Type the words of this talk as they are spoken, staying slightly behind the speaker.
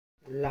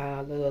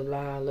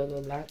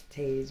SUPPORT.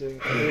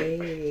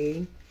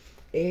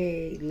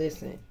 Hey,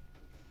 listen.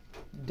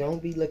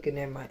 Don't be looking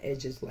at my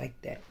edges like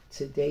that.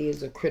 Today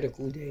is a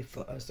critical day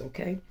for us,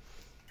 okay?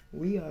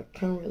 We are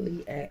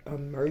currently at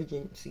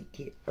emergency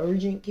care.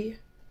 Urgent care?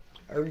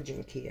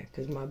 Urgent care.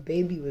 Because my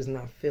baby was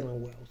not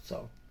feeling well.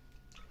 So,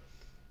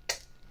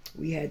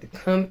 we had to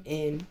come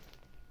in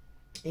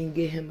and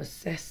get him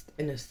assessed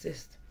and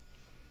assist.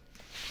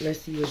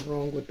 Let's see what's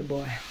wrong with the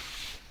boy.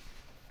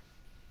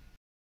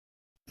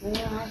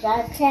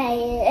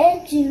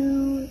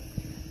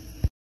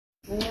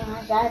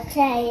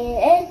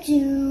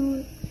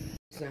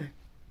 Son,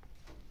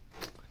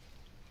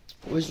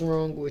 what's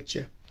wrong with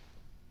you?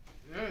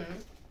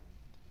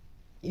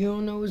 You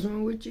don't know what's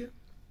wrong with you?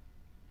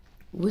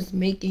 What's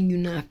making you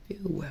not feel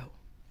well?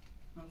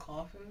 I'm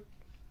coughing.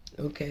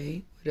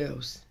 Okay, what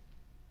else?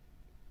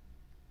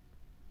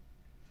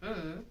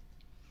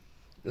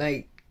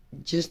 Like,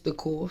 just the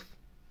cough?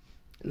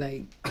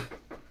 Like,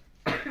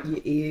 your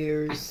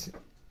ears?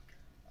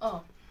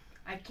 Oh,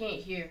 I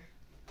can't hear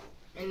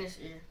in this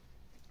ear.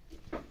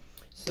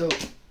 So,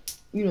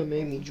 you done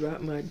made me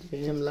drop my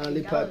damn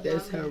lollipop.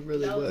 That's how it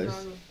really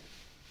was.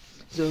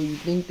 So, you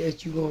think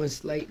that you're going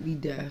slightly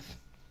deaf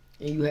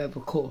and you have a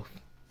cough.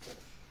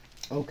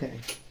 Okay.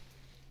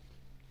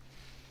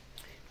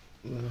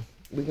 Well,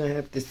 we're going to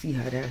have to see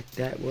how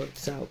that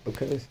works out,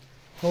 because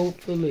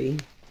hopefully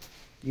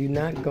you're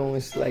not going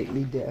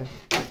slightly deaf.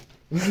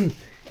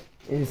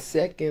 And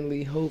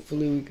secondly,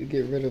 hopefully we could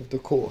get rid of the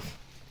cough.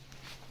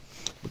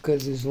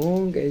 Because as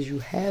long as you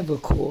have a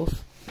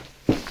cough,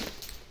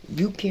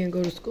 you can't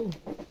go to school.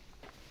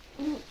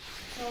 So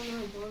I'm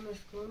not going to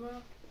school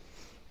now?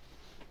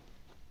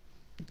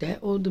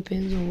 That all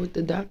depends on what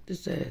the doctor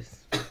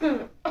says.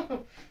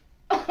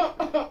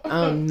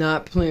 I'm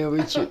not playing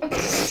with you.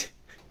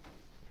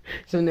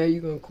 So now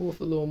you're going to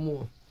cough a little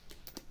more.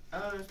 I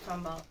don't know what you're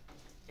talking about.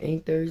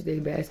 Ain't Thursday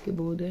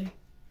basketball day?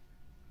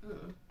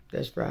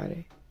 That's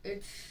Friday.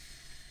 It's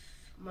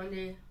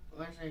Monday,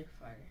 Wednesday,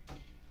 Friday.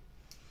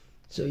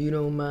 So you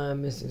don't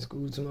mind missing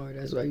school tomorrow.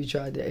 That's why you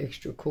tried the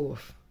extra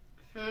cough.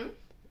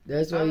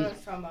 That's why I don't know what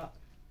you're talking about.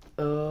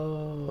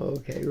 Oh,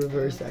 okay.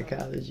 Reverse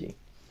psychology.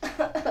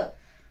 They're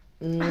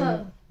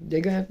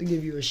going to have to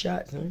give you a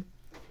shot, son.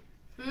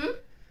 They're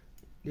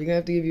going to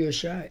have to give you a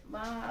shot.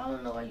 I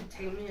don't know why you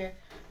take me here.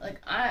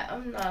 Like,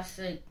 I'm not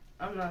sick.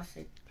 I'm not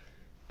sick.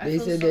 They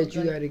said that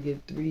you got to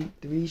get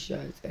three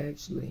shots,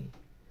 actually.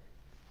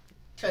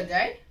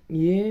 Today?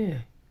 Yeah.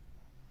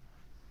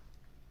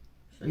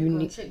 So you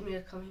gonna take me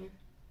to come here?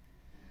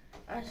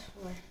 I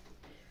swear.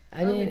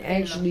 I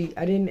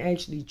didn't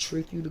actually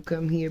trick you to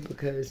come here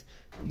because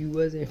you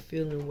wasn't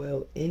feeling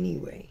well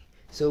anyway.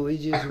 So it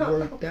just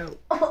worked out.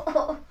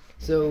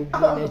 So being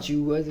that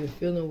you wasn't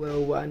feeling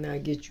well, why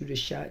not get you the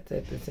shots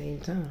at the same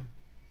time?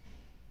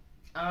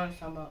 I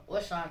don't know what about.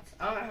 What shots?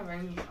 I don't have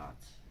any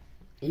shots.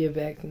 Your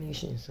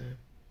vaccination, son.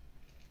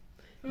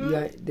 You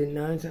got the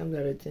 9 times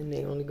out of 10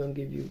 they only gonna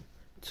give you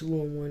 2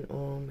 on one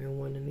arm and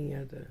 1 in the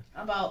other.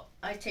 About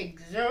I take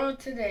 0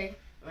 today,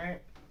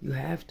 right? You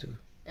have to.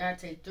 And I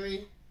take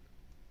 3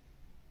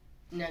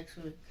 next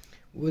week.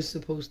 What's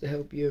supposed to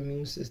help your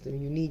immune system?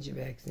 You need your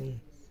vaccines.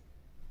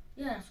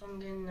 Yeah, that's what I'm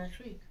getting next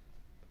week.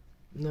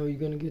 No, you're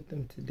gonna get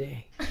them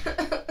today.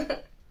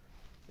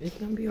 It's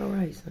gonna be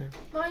alright, son.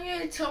 Why you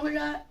didn't tell me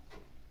that?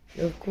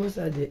 Of course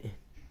I didn't.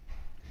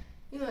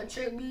 You gonna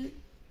trick me?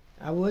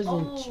 I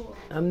wasn't.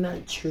 I'm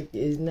not tricking.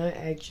 It's not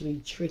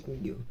actually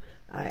tricking you.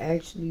 I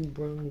actually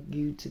brought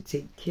you to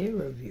take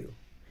care of you.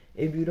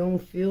 If you don't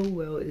feel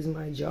well, it's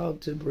my job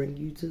to bring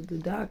you to the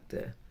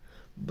doctor.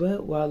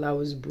 But while I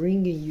was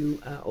bringing you,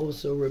 I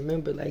also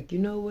remember, like, you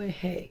know what?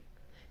 Hey,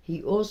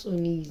 he also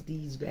needs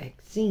these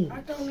vaccines.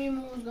 I thought me and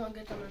Mumu was gonna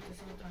get them at the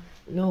same time.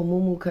 No,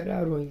 Mumu cut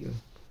out on you.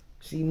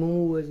 See,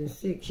 Mumu wasn't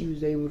sick. She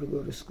was able to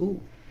go to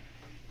school.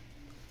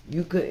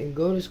 You couldn't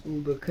go to school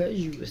because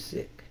you were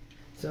sick.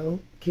 So,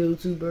 kill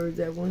 2 birds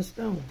at 1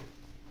 stone.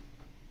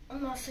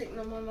 I'm not sick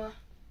no more, Ma.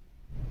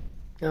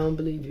 I don't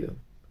believe you.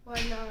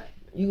 Why not?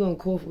 You gonna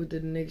cough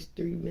within the next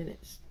 3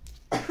 minutes.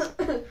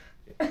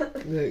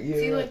 Look,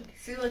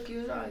 see, look,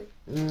 you was right.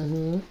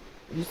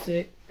 You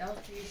sick? That was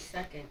 3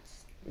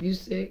 seconds. You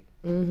sick?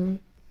 No,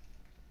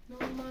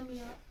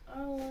 Mommy, I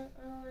don't want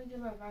to get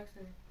my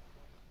vaccine.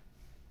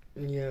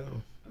 Yeah.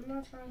 I'm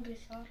not trying to get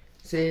shot.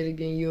 Say it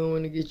again. You don't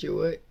want to get your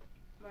what?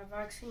 My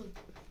vaccine.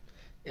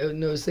 Oh,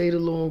 no, say the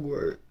long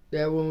word.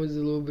 That one was a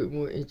little bit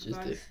more interesting.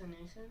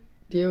 Vaccination.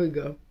 There we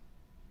go.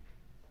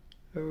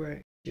 All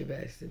right. Your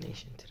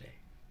vaccination today.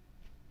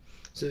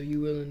 So you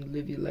willing to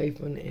live your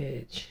life on the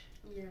edge?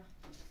 Yeah.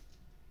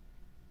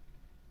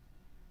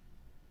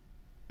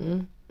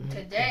 Mm-hmm.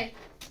 Today.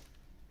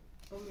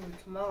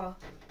 Tomorrow.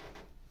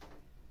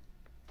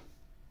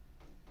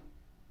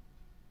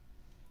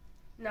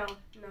 No.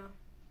 No,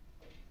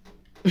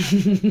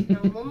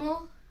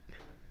 Momo?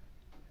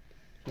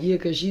 Yeah,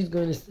 because she's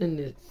going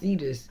to see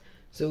this.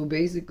 So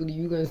basically,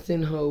 you're going to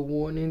send her a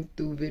warning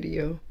through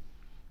video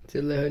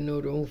to let her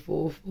know don't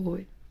fall for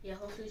it. Yeah,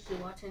 hopefully she's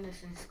watching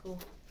this in school.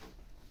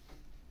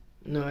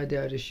 No, I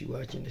doubt if she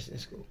watching this in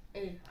school.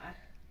 Hey,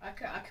 I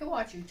can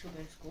watch YouTube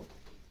in school.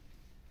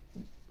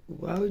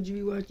 Why would you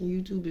be watching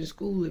YouTube in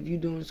school if you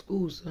doing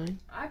school, son?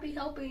 I be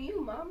helping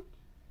you, Mom.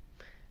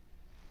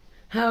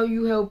 How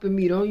you helping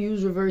me? Don't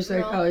use reverse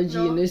psychology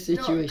in this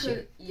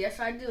situation. Yes,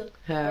 I do.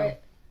 How?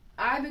 But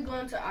I be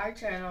going to our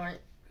channel, right?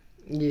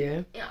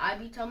 Yeah. And I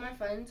be telling my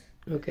friends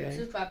Okay.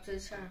 subscribe to the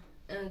channel.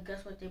 And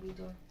guess what they be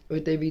doing?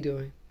 What they be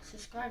doing?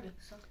 Subscribing.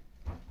 So.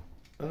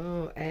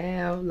 Oh,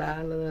 ow,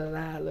 la la la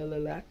la la la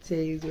la,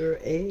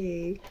 taser,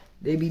 hey.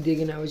 They be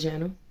digging our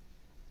channel?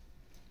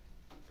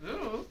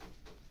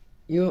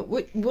 You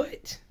what?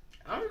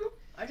 I don't know.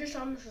 I just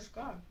tell them to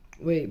subscribe.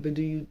 Wait, but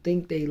do you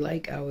think they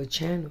like our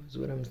channel is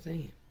what I'm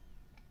saying?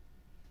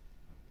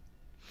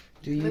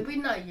 Do you? Maybe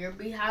not your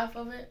behalf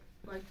of it.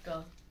 Like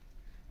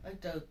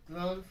the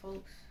grown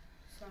folks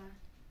side.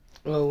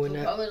 Oh,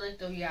 so probably like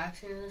the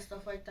reactions and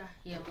stuff like that.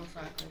 Yeah, most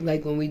likely.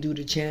 Like when we do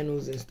the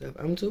channels and stuff.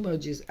 I'm talking about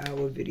just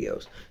our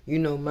videos. You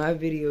know, my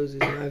videos is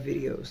my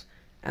videos.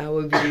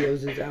 Our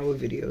videos is our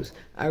videos.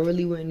 I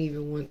really wouldn't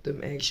even want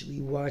them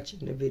actually watching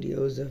the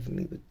videos of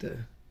me with the...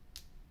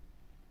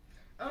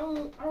 I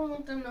don't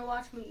want them to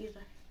watch me either.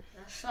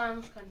 That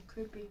sounds kind of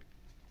creepy.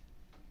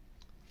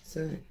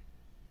 Son.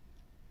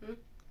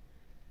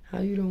 How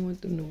you don't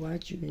want them to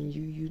watch you and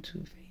you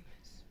YouTube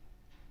famous?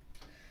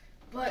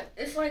 But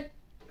it's like...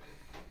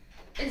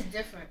 It's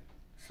different.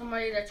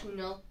 Somebody that you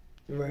know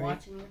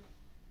watching you.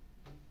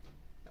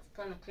 That's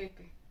kind of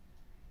creepy.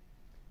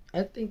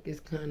 I think it's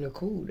kind of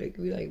cool. They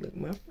could be like, look,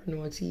 my friend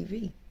on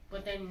TV.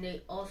 But then they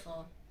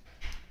also,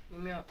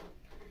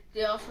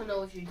 they also know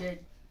what you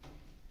did,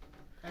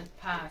 like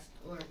past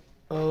or.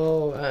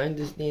 Oh, I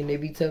understand. They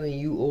be telling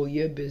you all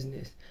your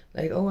business.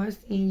 Like, oh, I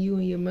seen you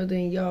and your mother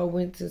and y'all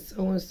went to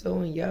so-and-so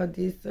and y'all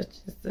did such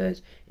and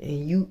such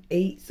and you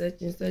ate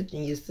such and such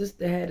and your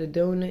sister had a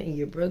donut and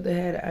your brother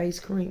had ice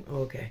cream.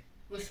 Okay.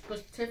 With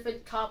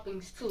specific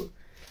toppings too.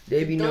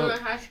 They be donut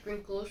had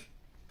sprinkles.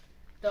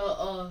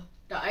 The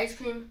ice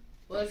cream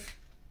was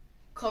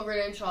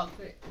covered in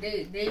chocolate.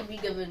 They be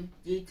giving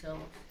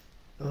details.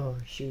 Oh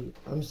shoot.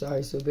 I'm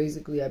sorry. So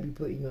basically I be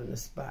putting you on the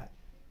spot.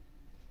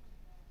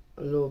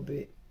 A little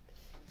bit.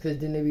 Cause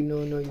then they be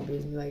knowing all your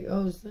business. Like,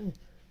 oh son,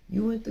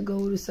 you went to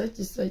go to such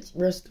and such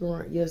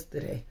restaurant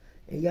yesterday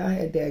and y'all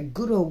had that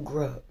good old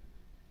grub.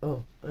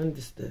 Oh,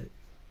 understood.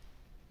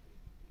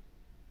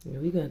 Yeah,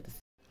 we got this.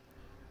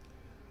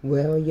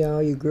 Well,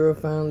 y'all, your girl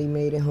finally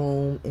made it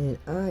home and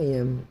I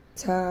am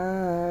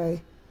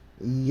tired.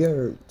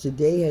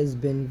 Today has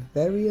been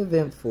very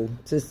eventful,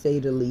 to say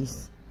the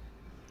least.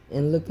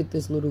 And look at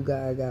this little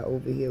guy I got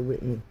over here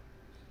with me.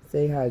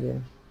 Say hi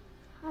there.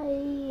 Hi,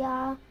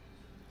 y'all.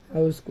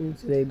 How was school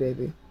today,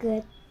 baby?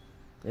 Good.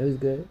 It was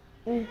good?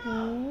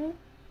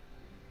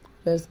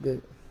 That's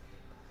good.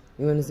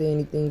 You want to say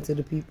anything to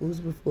the peoples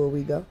before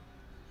we go?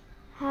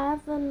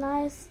 Have a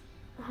nice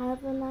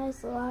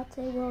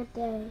latte world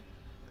day.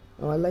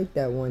 Oh, I like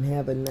that one.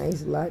 Have a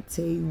nice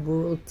latte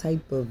world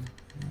type of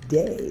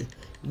day.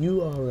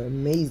 You are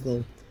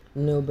amazing.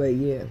 No, but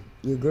yeah,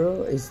 your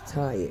girl is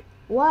tired.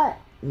 What?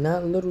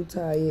 Not little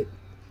tired,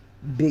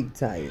 big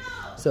tired.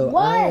 So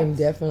what? I am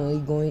definitely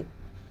going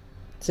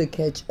to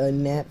catch a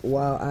nap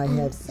while I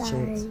have the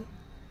chance.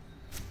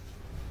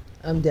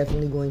 I'm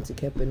definitely going to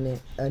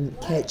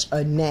catch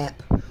a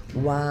nap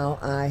while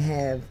I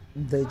have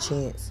the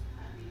chance.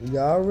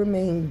 Y'all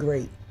remain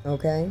great,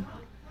 okay?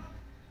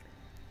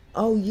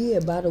 Oh yeah,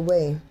 by the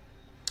way,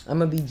 I'm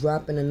going to be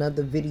dropping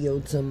another video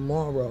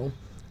tomorrow.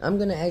 I'm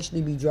going to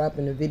actually be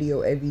dropping a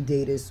video every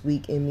day this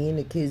week. And me and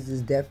the kids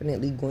is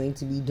definitely going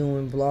to be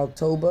doing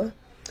Vlogtober.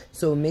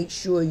 So make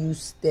sure you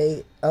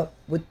stay up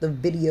with the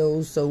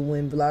videos. So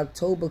when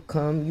Vlogtober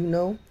come, you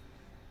know,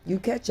 you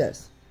catch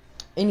us.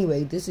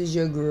 Anyway, this is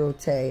your girl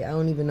Tay. I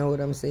don't even know what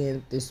I'm saying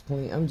at this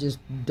point. I'm just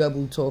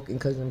double talking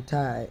because I'm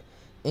tired.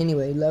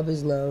 Anyway, love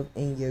is love.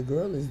 And your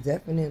girl is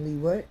definitely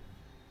what?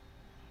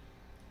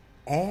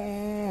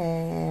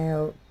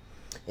 Out.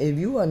 If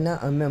you are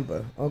not a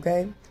member,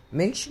 okay,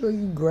 make sure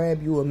you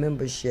grab you a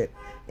membership.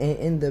 And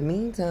in the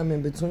meantime,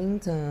 in between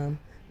time,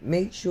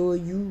 make sure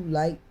you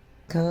like,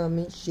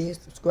 comment, share,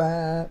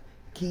 subscribe.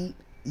 Keep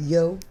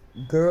your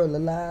girl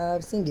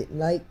alive. Sing it.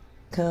 Like,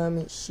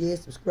 comment, share,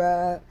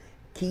 subscribe.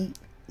 Keep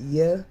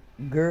your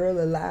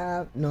girl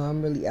alive. No,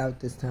 I'm really out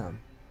this time.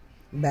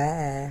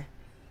 Bye.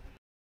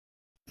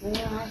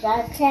 Not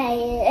a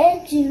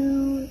tired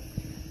Jude.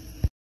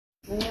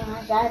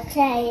 Not a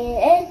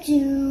tired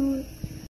Jude.